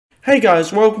Hey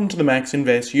guys, welcome to the Max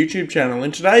Invest YouTube channel.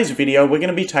 In today's video, we're going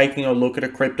to be taking a look at a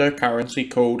cryptocurrency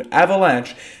called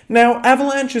Avalanche. Now,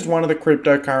 Avalanche is one of the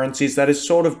cryptocurrencies that is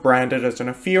sort of branded as an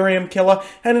Ethereum killer,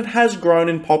 and it has grown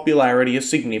in popularity a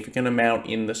significant amount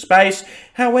in the space.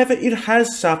 However, it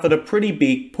has suffered a pretty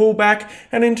big pullback,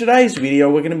 and in today's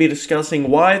video, we're going to be discussing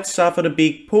why it suffered a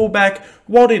big pullback,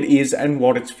 what it is, and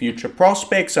what its future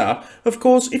prospects are. Of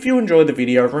course, if you enjoyed the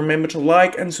video, remember to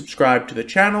like and subscribe to the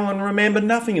channel, and remember,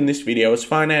 nothing in this video is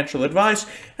financial advice,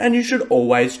 and you should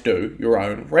always do your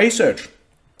own research.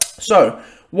 So,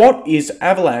 what is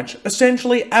Avalanche?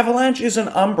 Essentially, Avalanche is an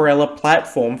umbrella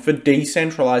platform for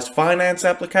decentralized finance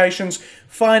applications,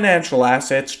 financial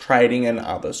assets, trading, and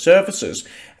other services.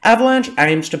 Avalanche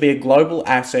aims to be a global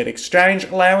asset exchange,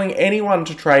 allowing anyone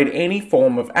to trade any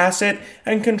form of asset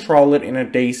and control it in a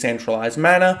decentralized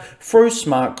manner through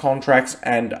smart contracts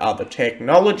and other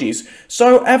technologies.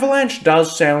 So Avalanche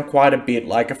does sound quite a bit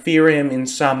like Ethereum in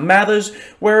some matters,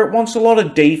 where it wants a lot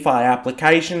of DeFi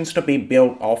applications to be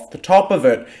built off the top of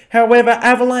it. However,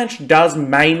 Avalanche does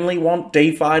mainly want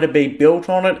DeFi to be built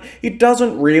on it. It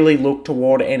doesn't really look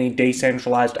toward any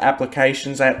decentralized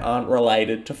applications that aren't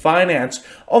related to finance.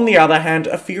 On the other hand,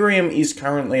 Ethereum is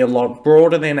currently a lot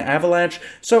broader than Avalanche,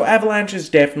 so Avalanche is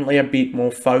definitely a bit more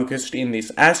focused in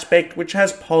this aspect, which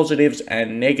has positives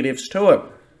and negatives to it.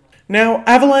 Now,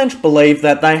 Avalanche believe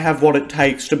that they have what it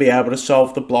takes to be able to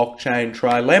solve the blockchain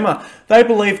trilemma. They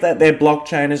believe that their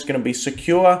blockchain is going to be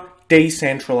secure,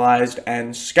 decentralized,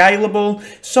 and scalable,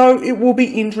 so it will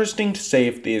be interesting to see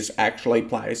if this actually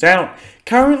plays out.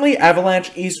 Currently,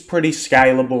 Avalanche is pretty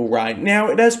scalable right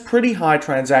now. It has pretty high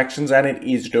transactions and it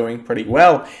is doing pretty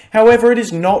well. However, it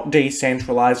is not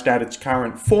decentralized at its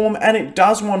current form, and it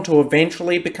does want to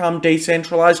eventually become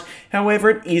decentralized.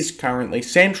 However, it is currently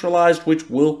centralized, which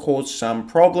will cause some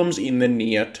problems in the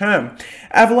near term.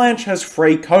 Avalanche has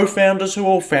 3 co-founders who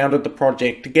all founded the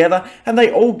project together, and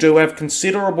they all do have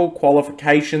considerable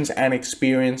qualifications and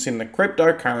experience in the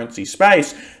cryptocurrency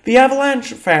space. The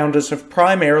Avalanche founders have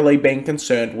primarily been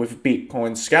concerned with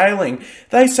Bitcoin scaling.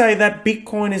 They say that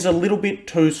Bitcoin is a little bit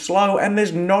too slow and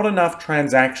there's not enough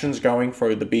transactions going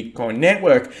through the Bitcoin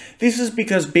network. This is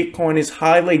because Bitcoin is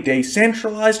highly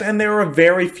decentralized and there are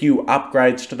very few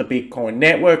upgrades to the Bitcoin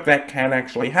network that can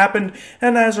actually happen,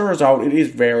 and as a result it is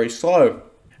very slow.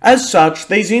 As such,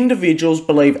 these individuals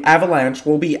believe Avalanche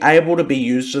will be able to be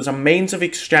used as a means of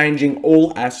exchanging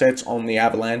all assets on the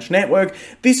Avalanche network.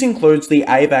 This includes the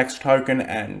AVAX token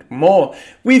and more.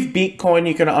 With Bitcoin,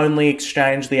 you can only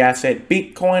exchange the asset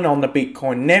Bitcoin on the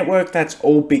Bitcoin network. That's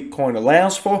all Bitcoin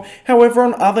allows for. However,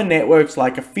 on other networks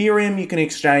like Ethereum, you can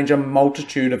exchange a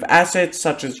multitude of assets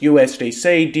such as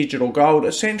USDC, digital gold,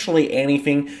 essentially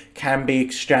anything can be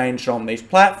exchanged on these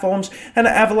platforms, and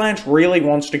Avalanche really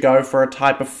wants to go for a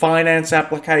type of finance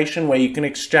application where you can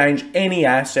exchange any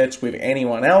assets with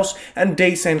anyone else, and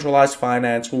decentralized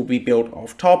finance will be built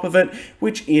off top of it,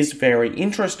 which is very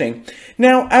interesting.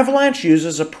 Now, Avalanche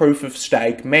uses a proof of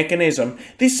stake mechanism.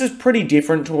 This is pretty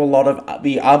different to a lot of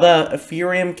the other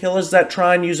Ethereum killers that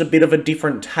try and use a bit of a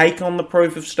different take on the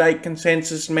proof of stake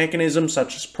consensus mechanism,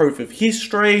 such as proof of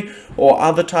history or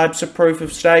other types of proof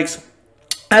of stakes.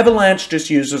 Avalanche just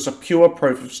uses a pure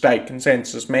proof of stake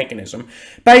consensus mechanism.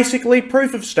 Basically,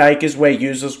 proof of stake is where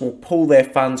users will pool their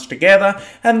funds together,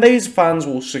 and these funds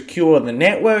will secure the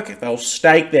network, they'll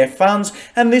stake their funds,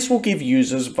 and this will give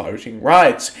users voting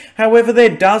rights. However,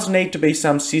 there does need to be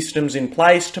some systems in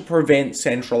place to prevent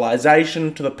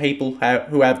centralization to the people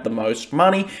who have the most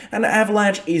money, and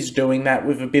Avalanche is doing that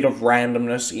with a bit of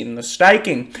randomness in the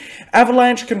staking.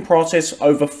 Avalanche can process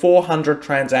over 400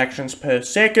 transactions per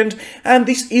second, and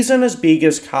this isn't as big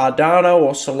as Cardano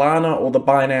or Solana or the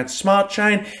Binance Smart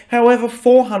Chain. However,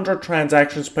 400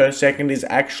 transactions per second is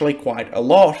actually quite a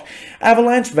lot.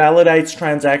 Avalanche validates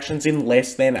transactions in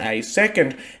less than a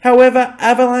second. However,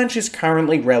 Avalanche is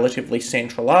currently relatively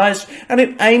centralized, and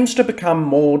it aims to become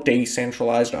more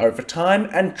decentralized over time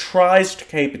and tries to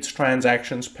keep its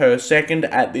transactions per second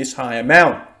at this high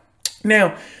amount.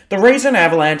 Now, the reason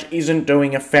Avalanche isn't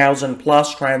doing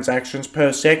 1,000+ transactions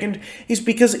per second is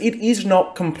because it is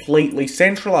not completely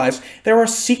centralized. There are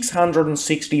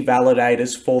 660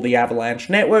 validators for the Avalanche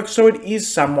network, so it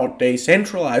is somewhat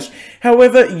decentralized.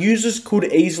 However, users could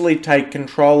easily take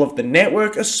control of the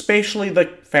network, especially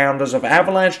the founders of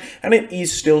Avalanche, and it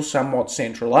is still somewhat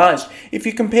centralized. If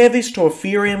you compare this to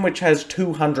Ethereum, which has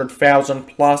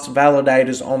 200,000+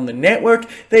 validators on the network,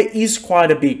 there is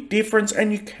quite a big difference,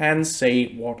 and you can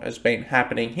see what has been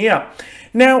happening here.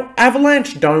 Now,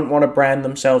 Avalanche don't want to brand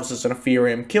themselves as an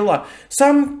Ethereum killer.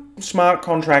 Some smart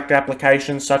contract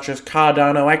applications such as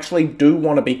Cardano actually do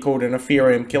want to be called an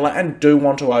Ethereum killer and do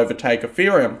want to overtake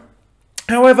Ethereum.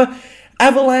 However,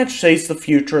 Avalanche sees the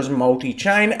future as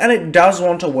multi-chain, and it does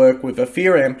want to work with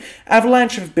Ethereum.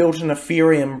 Avalanche have built an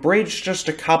Ethereum bridge just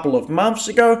a couple of months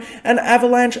ago, and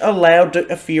Avalanche allowed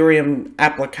Ethereum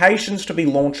applications to be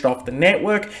launched off the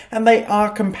network, and they are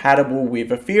compatible with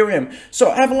Ethereum. So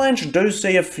Avalanche do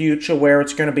see a future where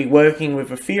it's going to be working with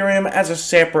Ethereum as a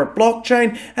separate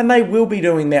blockchain, and they will be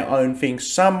doing their own thing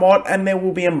somewhat, and there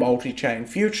will be a multi-chain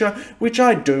future, which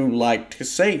I do like to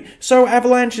see. So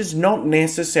Avalanche is not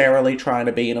necessarily trying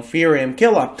to be an Ethereum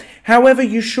killer. However,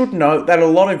 you should note that a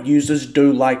lot of users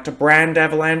do like to brand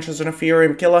Avalanche as an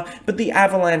Ethereum killer, but the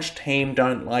Avalanche team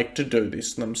don't like to do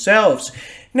this themselves.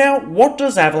 Now, what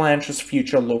does Avalanche's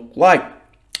future look like?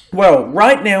 Well,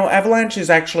 right now, Avalanche is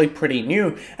actually pretty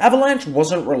new. Avalanche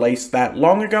wasn't released that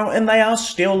long ago, and they are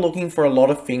still looking for a lot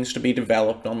of things to be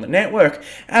developed on the network.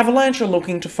 Avalanche are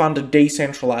looking to fund a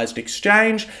decentralized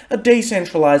exchange, a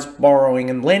decentralized borrowing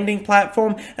and lending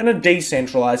platform, and a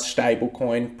decentralized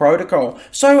stablecoin protocol.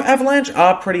 So Avalanche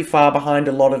are pretty far behind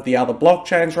a lot of the other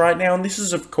blockchains right now, and this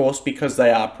is of course because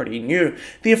they are pretty new.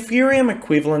 The Ethereum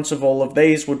equivalents of all of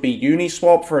these would be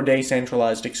Uniswap for a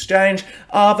decentralized exchange,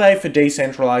 Aave for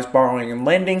decentralized borrowing and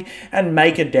lending, and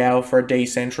MakerDAO for a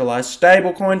decentralized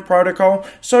stablecoin protocol.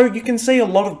 So you can see a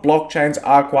lot of blockchains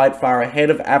are quite far ahead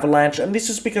of Avalanche, and this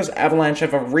is because Avalanche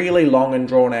have a really long and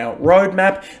drawn out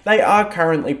roadmap. They are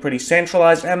currently pretty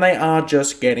centralized, and they are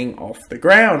just getting off the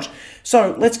ground.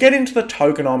 So let's get into the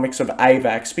tokenomics of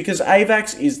AVAX, because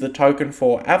AVAX is the token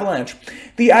for Avalanche.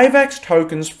 The AVAX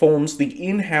tokens forms the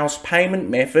in-house payment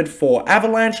method for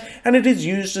Avalanche, and it is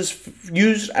used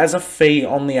as a fee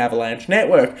on the Avalanche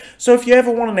network. So if you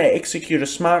ever want to execute a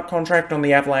smart contract on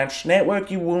the Avalanche network,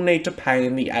 you will need to pay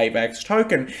in the AVAX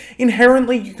token.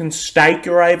 Inherently, you can stake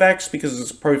your AVAX because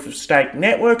it's a proof of stake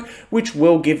network, which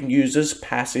will give users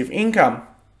passive income.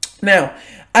 Now,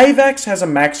 AVAX has a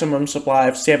maximum supply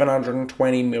of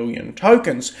 720 million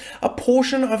tokens. A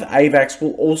portion of AVAX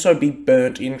will also be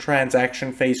burnt in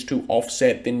transaction fees to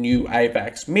offset the new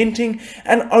AVAX minting,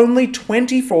 and only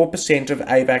 24% of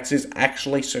AVAX is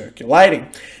actually circulating.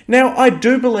 Now, I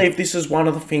do believe this is one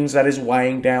of the things that is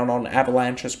weighing down on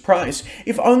Avalanche's price.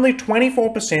 If only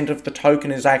 24% of the token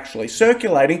is actually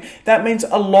circulating, that means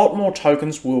a lot more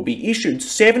tokens will be issued.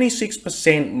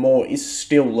 76% more is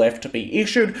still left to be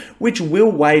issued, which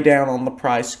will weigh down on the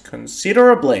price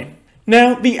considerably.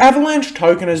 Now, the Avalanche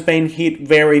token has been hit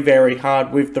very, very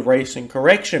hard with the recent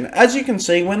correction. As you can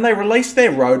see, when they released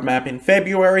their roadmap in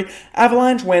February,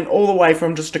 Avalanche went all the way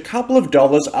from just a couple of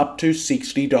dollars up to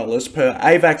 $60 per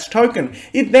AVAX token.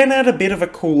 It then had a bit of a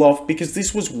cool off because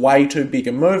this was way too big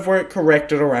a move, where it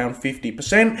corrected around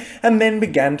 50% and then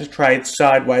began to trade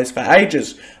sideways for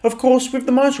ages. Of course, with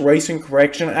the most recent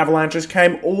correction, Avalanche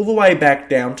came all the way back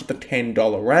down to the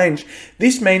 $10 range.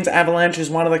 This means Avalanche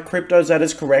is one of the cryptos that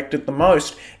has corrected the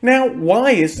most. Now,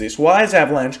 why is this? Why has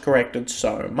Avalanche corrected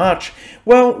so much?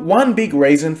 Well, one big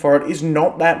reason for it is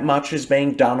not that much is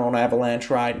being done on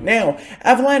Avalanche right now.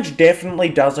 Avalanche definitely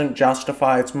doesn't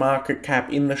justify its market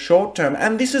cap in the short term,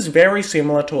 and this is very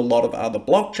similar to a lot of other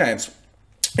blockchains.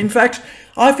 In fact,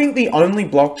 I think the only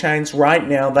blockchains right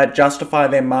now that justify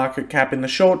their market cap in the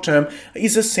short term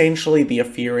is essentially the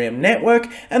Ethereum network,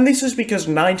 and this is because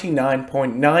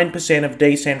 99.9% of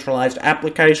decentralized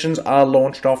applications are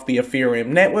launched off the Ethereum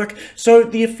network, so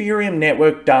the Ethereum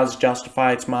network does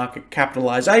justify its market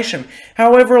capitalization.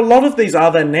 However, a lot of these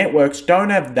other networks don't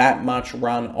have that much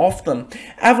run off them.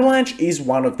 Avalanche is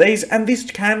one of these, and this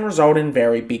can result in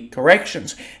very big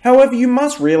corrections. However, you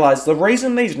must realize the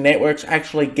reason these networks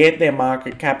actually get their market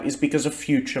cap is because of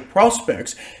future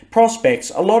prospects.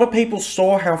 A lot of people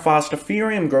saw how fast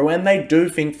Ethereum grew, and they do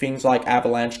think things like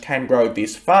Avalanche can grow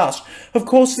this fast. Of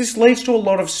course, this leads to a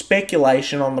lot of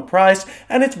speculation on the price,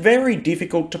 and it's very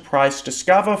difficult to price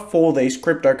discover for these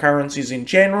cryptocurrencies in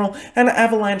general, and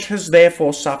Avalanche has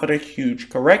therefore suffered a huge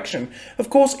correction. Of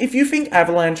course, if you think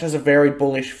Avalanche has a very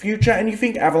bullish future, and you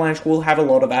think Avalanche will have a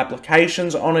lot of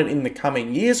applications on it in the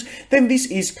coming years, then this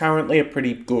is currently a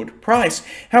pretty good price.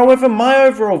 However, my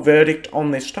overall verdict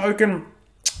on this token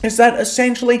is that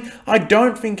essentially I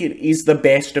don't think it is the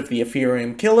best of the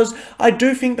Ethereum killers. I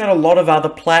do think that a lot of other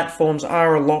platforms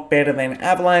are a lot better than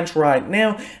Avalanche right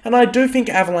now, and I do think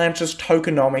Avalanche's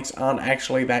tokenomics aren't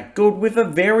actually that good with a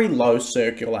very low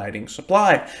circulating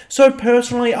supply. So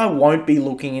personally, I won't be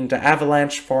looking into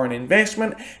Avalanche for an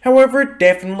investment. However, it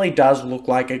definitely does look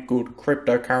like a good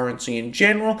cryptocurrency in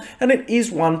general, and it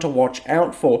is one to watch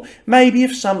out for. Maybe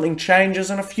if something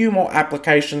changes and a few more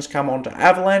applications come onto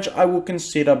Avalanche, I will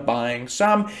consider consider buying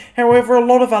some. However, a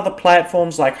lot of other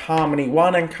platforms like Harmony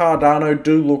One and Cardano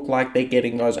do look like they're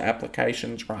getting those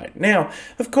applications right now.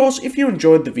 Of course, if you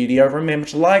enjoyed the video, remember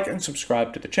to like and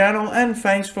subscribe to the channel, and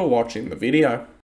thanks for watching the video.